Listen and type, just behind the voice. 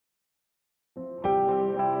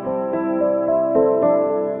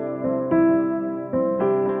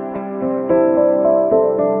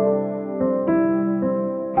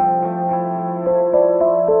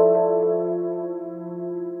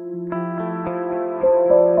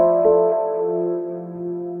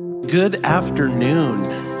Good afternoon.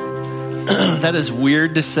 That is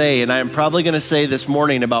weird to say, and I am probably going to say this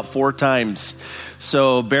morning about 4 times.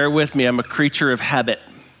 So bear with me. I'm a creature of habit.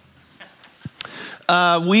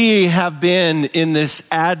 We have been in this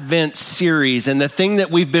Advent series, and the thing that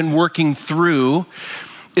we've been working through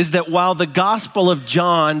is that while the Gospel of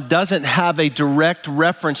John doesn't have a direct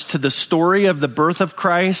reference to the story of the birth of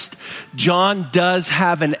Christ, John does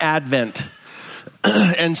have an Advent.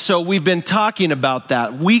 And so we've been talking about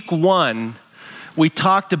that. Week 1, we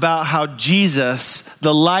talked about how Jesus,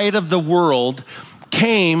 the light of the world,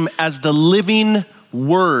 came as the living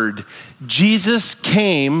Word. Jesus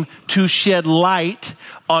came to shed light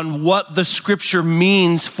on what the Scripture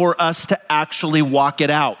means for us to actually walk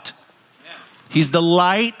it out. He's the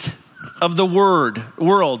light of the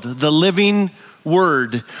world, the living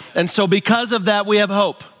Word. And so because of that, we have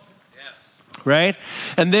hope. Right?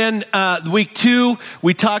 And then week 2,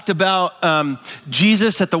 we talked about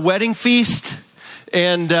Jesus at the wedding feast.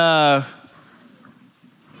 And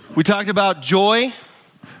we talked about joy.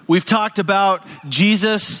 We've talked about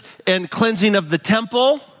Jesus and cleansing of the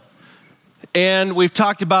temple. And we've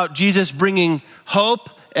talked about Jesus bringing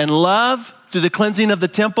hope and love through the cleansing of the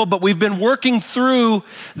temple. But we've been working through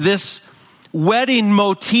this wedding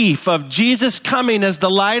motif of Jesus coming as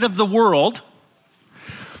the light of the world,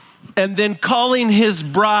 and then calling his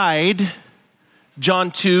bride, John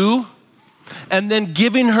 2, and then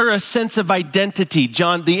giving her a sense of identity,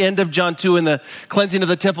 the end of John 2 and the cleansing of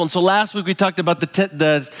the temple. And so last week we talked about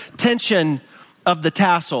the tension of the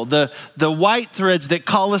tassel, the white threads that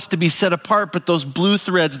call us to be set apart, but those blue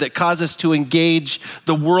threads that cause us to engage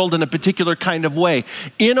the world in a particular kind of way,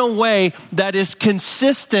 in a way that is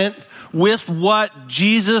consistent with what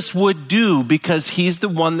Jesus would do, because he's the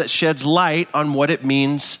one that sheds light on what it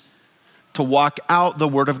means to walk out the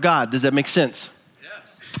Word of God. Does that make sense? Yes.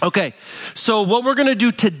 Okay, so what we're going to do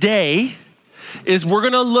today is we're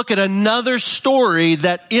going to look at another story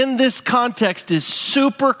that in this context is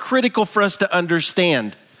super critical for us to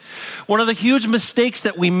understand. One of the huge mistakes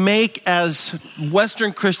that we make as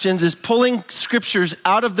Western Christians is pulling scriptures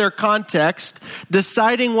out of their context,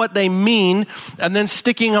 deciding what they mean, and then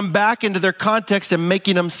sticking them back into their context and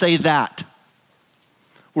making them say that.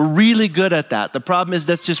 We're really good at that. The problem is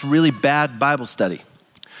that's just really bad Bible study.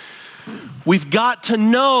 We've got to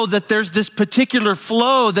know that there's this particular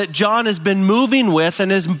flow that John has been moving with, and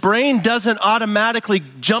his brain doesn't automatically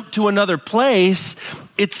jump to another place.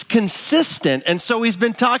 It's consistent. And so he's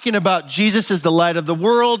been talking about Jesus as the light of the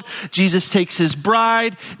world. Jesus takes his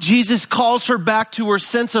bride. Jesus calls her back to her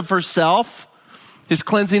sense of herself, his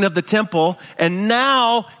cleansing of the temple. And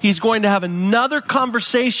now he's going to have another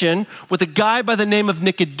conversation with a guy by the name of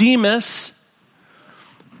Nicodemus,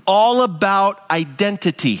 all about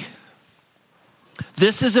identity.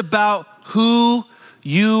 This is about who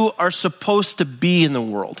you are supposed to be in the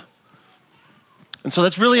world. And so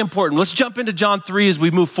that's really important. Let's jump into John 3 as we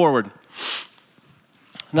move forward.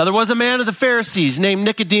 Now there was a man of the Pharisees named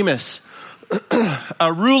Nicodemus,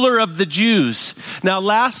 a ruler of the Jews. Now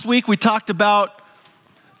last week we talked about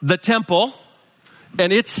the temple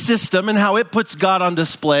and its system and how it puts God on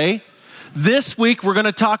display. This week we're going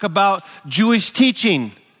to talk about Jewish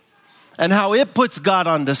teaching and how it puts God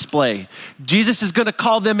on display. Jesus is going to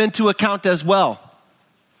call them into account as well.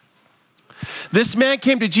 This man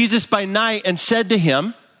came to Jesus by night and said to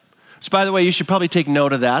him, which by the way, you should probably take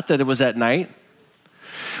note of that it was at night.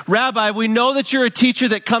 Rabbi, we know that you're a teacher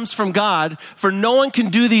that comes from God, for no one can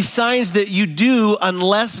do these signs that you do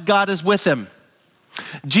unless God is with him.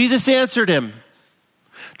 Jesus answered him,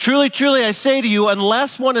 truly, truly, I say to you,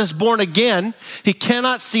 unless one is born again, he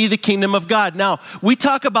cannot see the kingdom of God. Now, we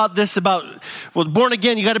talk about this born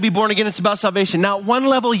again, you got to be born again. It's about salvation. Now, at one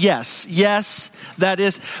level, yes, that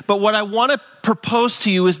is. But what I want to propose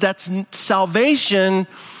to you is that salvation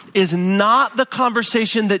is not the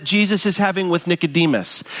conversation that Jesus is having with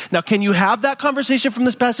Nicodemus. Now, can you have that conversation from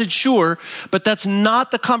this passage? Sure, but that's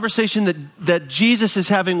not the conversation that Jesus is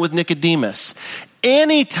having with Nicodemus.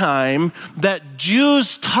 Anytime that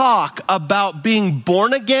Jews talk about being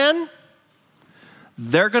born again,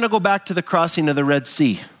 they're going to go back to the crossing of the Red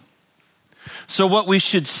Sea. So what we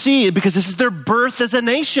should see, because this is their birth as a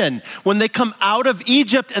nation, when they come out of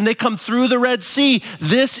Egypt and they come through the Red Sea,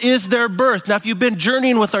 this is their birth. Now, if you've been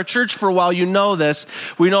journeying with our church for a while, you know this.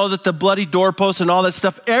 We know that the bloody doorposts and all that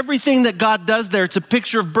stuff, everything that God does there, it's a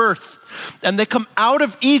picture of birth. And they come out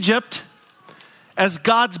of Egypt as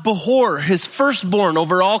God's Behor, his firstborn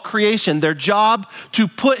over all creation, their job to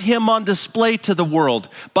put him on display to the world.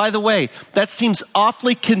 By the way, that seems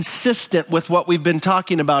awfully consistent with what we've been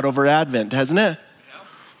talking about over Advent, hasn't it? Yeah.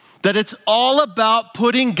 That it's all about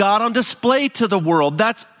putting God on display to the world.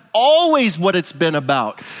 That's always what it's been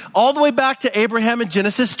about. All the way back to Abraham in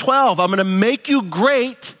Genesis 12. I'm going to make you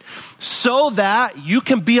great so that you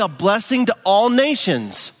can be a blessing to all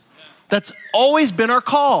nations. That's always been our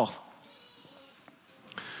call.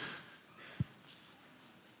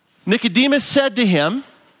 Nicodemus said to him,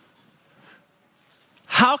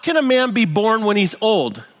 how can a man be born when he's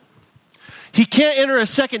old? He can't enter a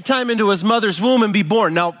second time into his mother's womb and be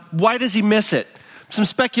born. Now, why does he miss it? Some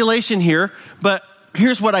speculation here, but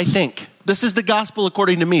here's what I think. This is the gospel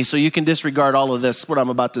according to me, so you can disregard all of this, what I'm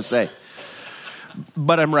about to say.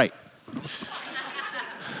 But I'm right.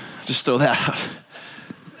 Just throw that out.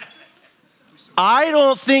 I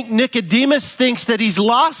don't think Nicodemus thinks that he's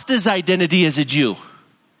lost his identity as a Jew.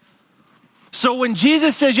 So when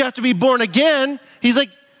Jesus says you have to be born again, he's like,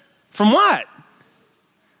 from what?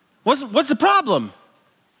 What's the problem?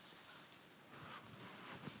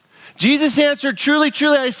 Jesus answered, truly,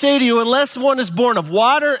 truly, I say to you, unless one is born of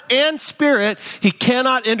water and spirit, he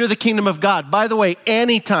cannot enter the kingdom of God. By the way,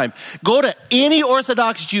 anytime, go to any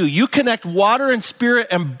Orthodox Jew, you connect water and spirit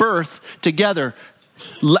and birth together.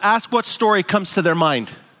 Ask what story comes to their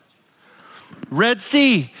mind. Red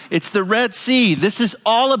Sea. It's the Red Sea. This is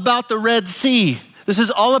all about the Red Sea. This is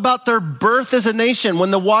all about their birth as a nation when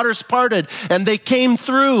the waters parted and they came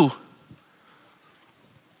through.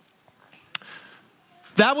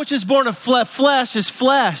 That which is born of flesh is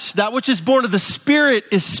flesh. That which is born of the Spirit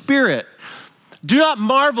is spirit. Do not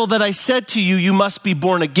marvel that I said to you, you must be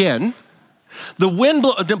born again. The wind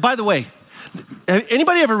blows. By the way,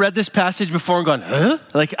 anybody ever read this passage before and gone, huh?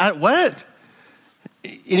 Like, what?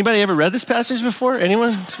 Anybody ever read this passage before?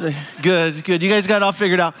 Anyone? Good. You guys got it all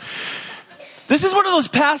figured out. This is one of those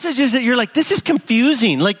passages that you're like, this is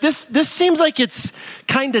confusing. Like this seems like it's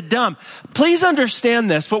kind of dumb. Please understand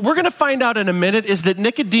this. What we're going to find out in a minute is that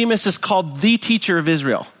Nicodemus is called the teacher of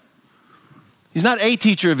Israel. He's not a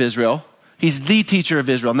teacher of Israel. He's the teacher of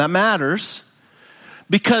Israel. And that matters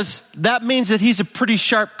because that means that he's a pretty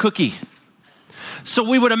sharp cookie. So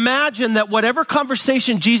we would imagine that whatever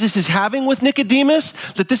conversation Jesus is having with Nicodemus,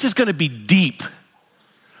 that this is going to be deep.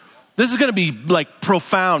 This is going to be like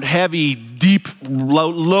profound, heavy, deep,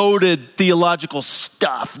 loaded theological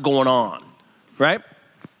stuff going on, right?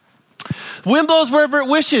 Wind blows wherever it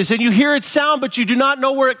wishes, and you hear its sound, but you do not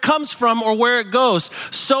know where it comes from or where it goes.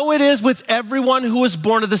 So it is with everyone who is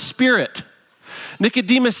born of the Spirit.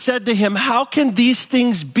 Nicodemus said to him, how can these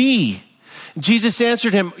things be? Jesus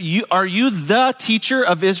answered him, are you the teacher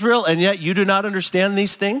of Israel, and yet you do not understand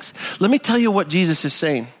these things? Let me tell you what Jesus is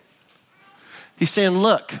saying. He's saying,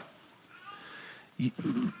 look,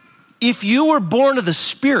 if you were born of the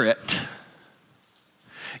Spirit,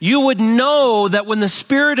 you would know that when the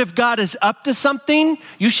Spirit of God is up to something,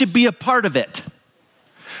 you should be a part of it.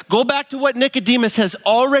 Go back to what Nicodemus has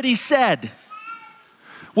already said.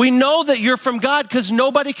 We know that you're from God because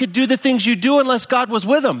nobody could do the things you do unless God was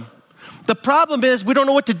with them. The problem is we don't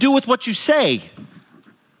know what to do with what you say.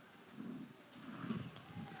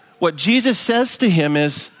 What Jesus says to him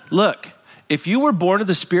is, look, if you were born of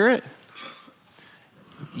the Spirit,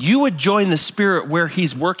 you would join the Spirit where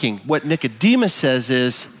he's working. What Nicodemus says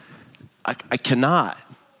is, I cannot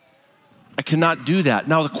do that.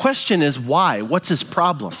 Now the question is why? What's his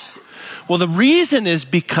problem? Well, the reason is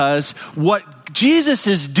because what Jesus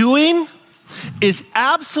is doing is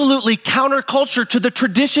absolutely counterculture to the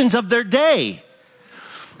traditions of their day.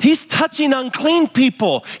 He's touching unclean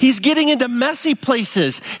people. He's getting into messy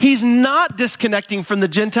places. He's not disconnecting from the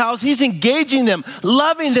Gentiles. He's engaging them,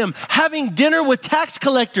 loving them, having dinner with tax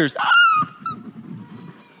collectors.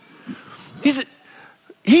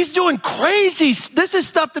 He's doing crazy. This is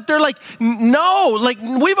stuff that they're like, no, like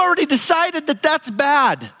we've already decided that that's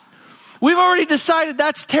bad. We've already decided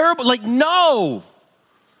that's terrible. Like, no,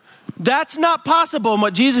 that's not possible. And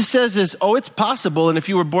what Jesus says is, oh, it's possible. And if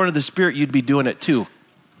you were born of the Spirit, you'd be doing it too.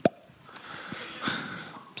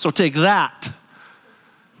 So take that.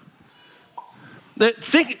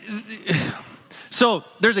 So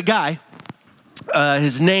there's a guy,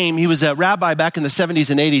 his name, he was a rabbi back in the 70s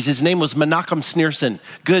and 80s. His name was Menachem Schneerson.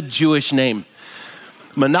 Good Jewish name.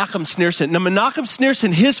 Menachem Schneerson. Now Menachem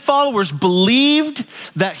Schneerson, his followers believed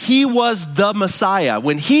that he was the Messiah.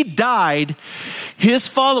 When he died, his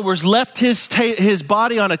followers left his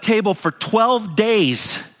body on a table for 12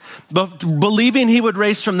 days. Believing he would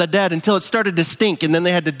raise from the dead until it started to stink, and then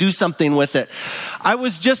they had to do something with it. I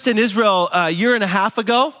was just in Israel a year and a half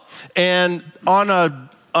ago, and on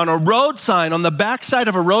a road sign, on the backside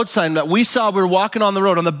of a road sign that we saw, we were walking on the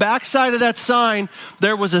road. On the backside of that sign,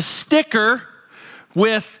 there was a sticker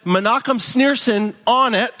with Menachem Schneerson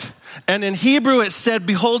on it And in Hebrew, it said,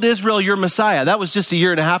 behold, Israel, your Messiah. That was just a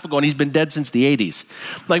year and a half ago, and he's been dead since the 80s.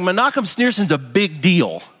 Like, Menachem Schneerson's a big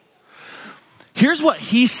deal. Here's what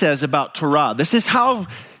he says about Torah. This is how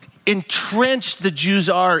entrenched the Jews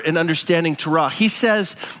are in understanding Torah. He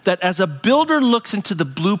says that as a builder looks into the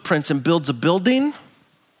blueprints and builds a building,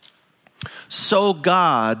 so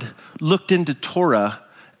God looked into Torah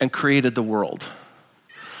and created the world.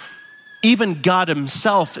 Even God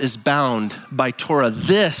himself is bound by Torah.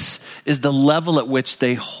 This is the level at which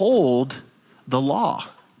they hold the law.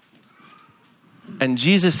 And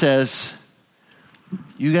Jesus says,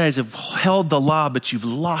 you guys have held the law, but you've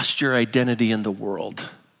lost your identity in the world.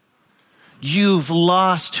 You've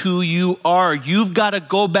lost who you are. You've got to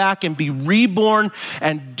go back and be reborn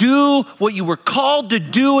and do what you were called to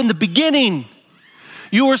do in the beginning.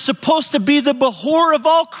 You were supposed to be the Behor of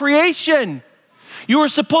all creation. You were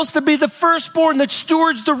supposed to be the firstborn that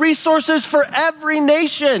stewards the resources for every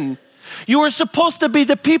nation. You were supposed to be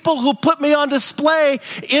the people who put me on display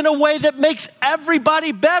in a way that makes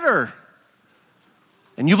everybody better.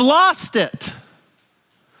 And you've lost it.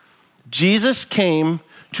 Jesus came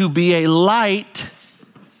to be a light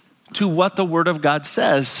to what the Word of God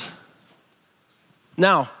says.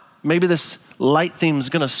 Now, maybe this light theme is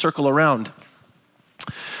going to circle around.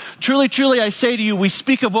 Truly, truly, I say to you, we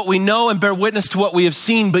speak of what we know and bear witness to what we have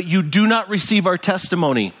seen, but you do not receive our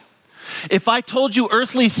testimony. If I told you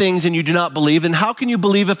earthly things and you do not believe, then how can you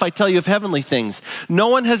believe if I tell you of heavenly things? No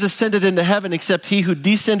one has ascended into heaven except he who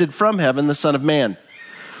descended from heaven, the Son of Man.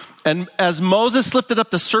 And as Moses lifted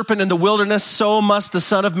up the serpent in the wilderness, so must the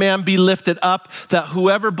Son of Man be lifted up, that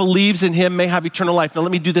whoever believes in him may have eternal life. Now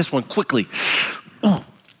let me do this one quickly.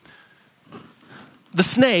 The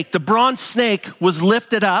snake, the bronze snake, was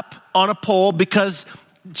lifted up on a pole because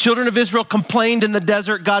children of Israel complained in the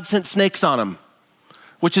desert. God sent snakes on them,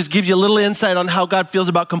 which just gives you a little insight on how God feels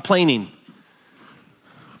about complaining.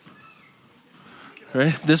 All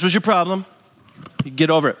right? This was your problem. You get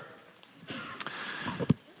over it.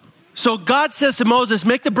 So God says to Moses,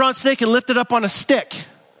 make the bronze snake and lift it up on a stick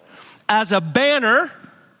as a banner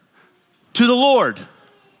to the Lord.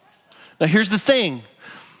 Now here's the thing.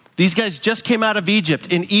 These guys just came out of Egypt.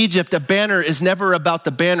 In Egypt, a banner is never about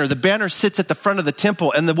the banner. The banner sits at the front of the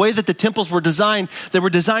temple. And the way that the temples were designed, they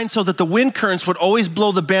were designed so that the wind currents would always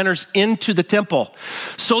blow the banners into the temple,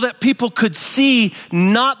 so that people could see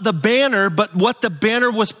not the banner, but what the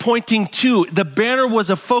banner was pointing to. The banner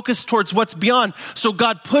was a focus towards what's beyond. So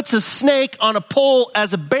God puts a snake on a pole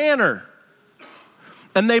as a banner.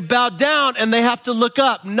 And they bow down and they have to look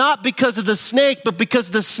up, not because of the snake, but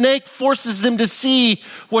because the snake forces them to see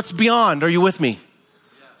what's beyond. Are you with me?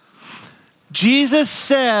 Yes. Jesus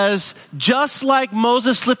says, just like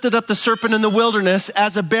Moses lifted up the serpent in the wilderness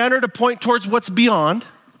as a banner to point towards what's beyond,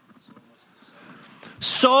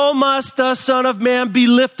 so must the Son of Man be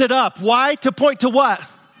lifted up. Why? To point to what?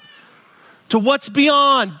 To what's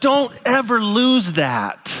beyond. Don't ever lose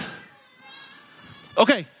that.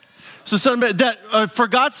 Okay. So for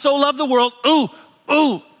God so loved the world,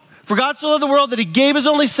 for God so loved the world that he gave his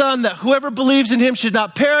only son, that whoever believes in him should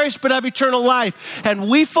not perish but have eternal life. And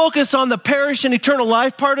we focus on the perish and eternal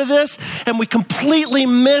life part of this, and we completely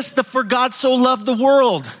miss the for God so loved the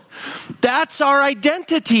world. That's our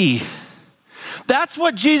identity. That's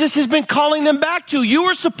what Jesus has been calling them back to. You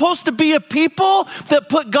were supposed to be a people that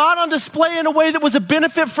put God on display in a way that was a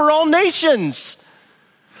benefit for all nations.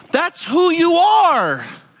 That's who you are.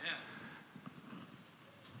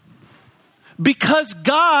 Because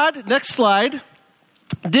God, next slide,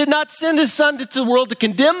 did not send his son into the world to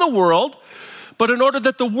condemn the world, but in order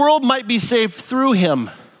that the world might be saved through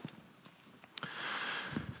him.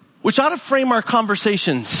 Which ought to frame our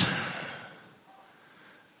conversations.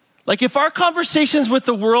 Like if our conversations with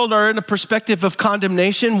the world are in a perspective of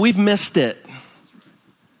condemnation, we've missed it.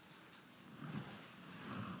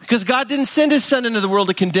 Because God didn't send his son into the world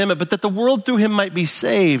to condemn it, but that the world through him might be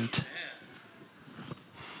saved.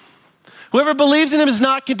 Whoever believes in him is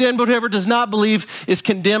not condemned, but whoever does not believe is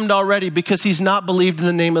condemned already because he's not believed in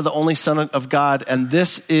the name of the only Son of God. And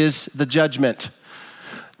this is the judgment.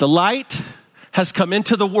 The light has come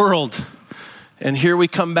into the world. And here we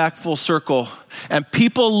come back full circle. And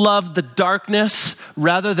people loved the darkness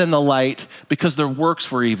rather than the light because their works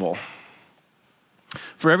were evil.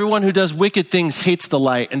 For everyone who does wicked things hates the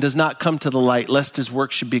light and does not come to the light, lest his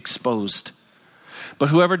work should be exposed. But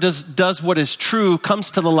whoever does what is true comes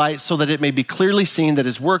to the light so that it may be clearly seen that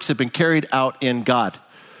his works have been carried out in God.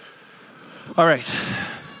 All right.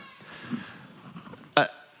 I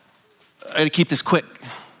got to keep this quick.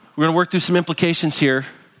 We're going to work through some implications here.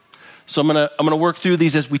 So I'm gonna work through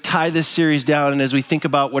these as we tie this series down and as we think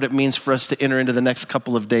about what it means for us to enter into the next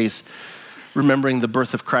couple of days, remembering the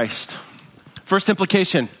birth of Christ. First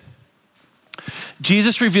implication,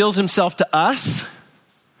 Jesus reveals himself to us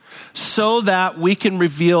so that we can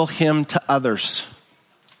reveal him to others.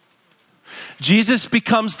 Jesus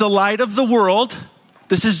becomes the light of the world.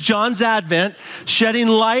 This is John's advent, shedding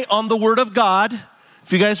light on the word of God.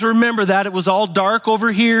 If you guys remember that, it was all dark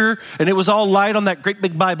over here and it was all light on that great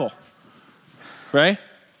big Bible. Right?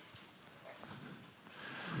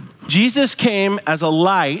 Jesus came as a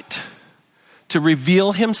light to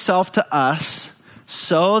reveal himself to us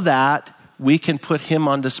so that we can put him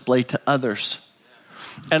on display to others.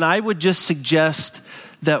 And I would just suggest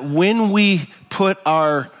that when we put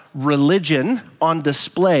our religion on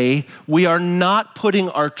display, we are not putting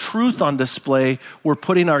our truth on display, we're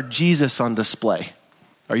putting our Jesus on display.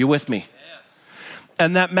 Are you with me?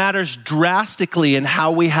 And that matters drastically in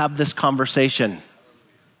how we have this conversation.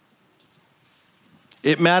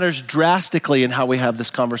 It matters drastically in how we have this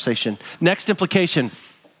conversation. Next implication.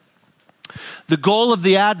 The goal of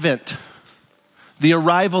the Advent, the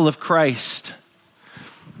arrival of Christ,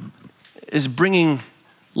 is bringing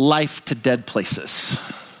life to dead places.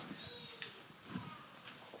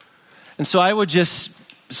 And so I would just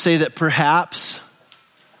say that perhaps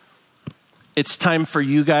it's time for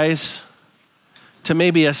you guys to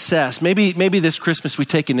maybe assess. Maybe this Christmas we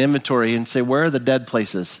take an inventory and say, where are the dead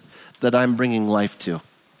places that I'm bringing life to?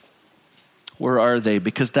 Where are they?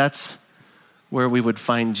 Because that's where we would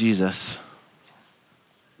find Jesus.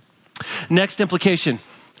 Next implication.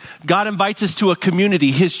 God invites us to a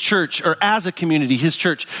community, his church, or as a community, his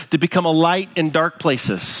church, to become a light in dark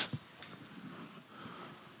places.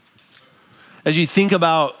 As you think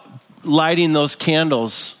about lighting those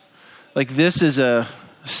candles, like this is a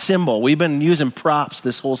symbol. We've been using props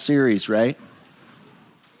this whole series, right?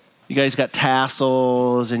 You guys got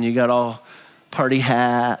tassels and you got all party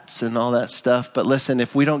hats and all that stuff. But listen,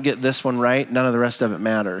 if we don't get this one right, none of the rest of it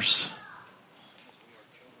matters.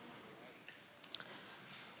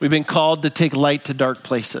 We've been called to take light to dark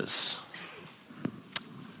places.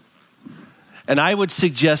 And I would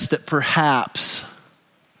suggest that perhaps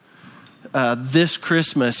this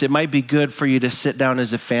Christmas, it might be good for you to sit down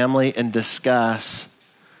as a family and discuss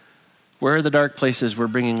where are the dark places we're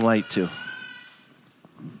bringing light to?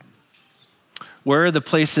 Where are the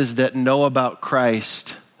places that know about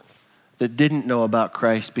Christ that didn't know about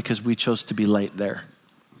Christ because we chose to be light there?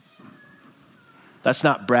 That's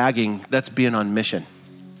not bragging, that's being on mission.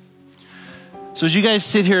 So as you guys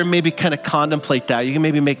sit here and maybe kind of contemplate that, you can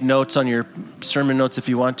maybe make notes on your sermon notes if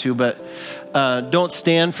you want to, but don't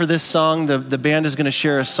stand for this song. The band is going to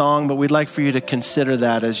share a song, but we'd like for you to consider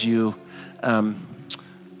that as you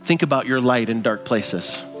think about your light in dark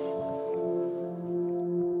places.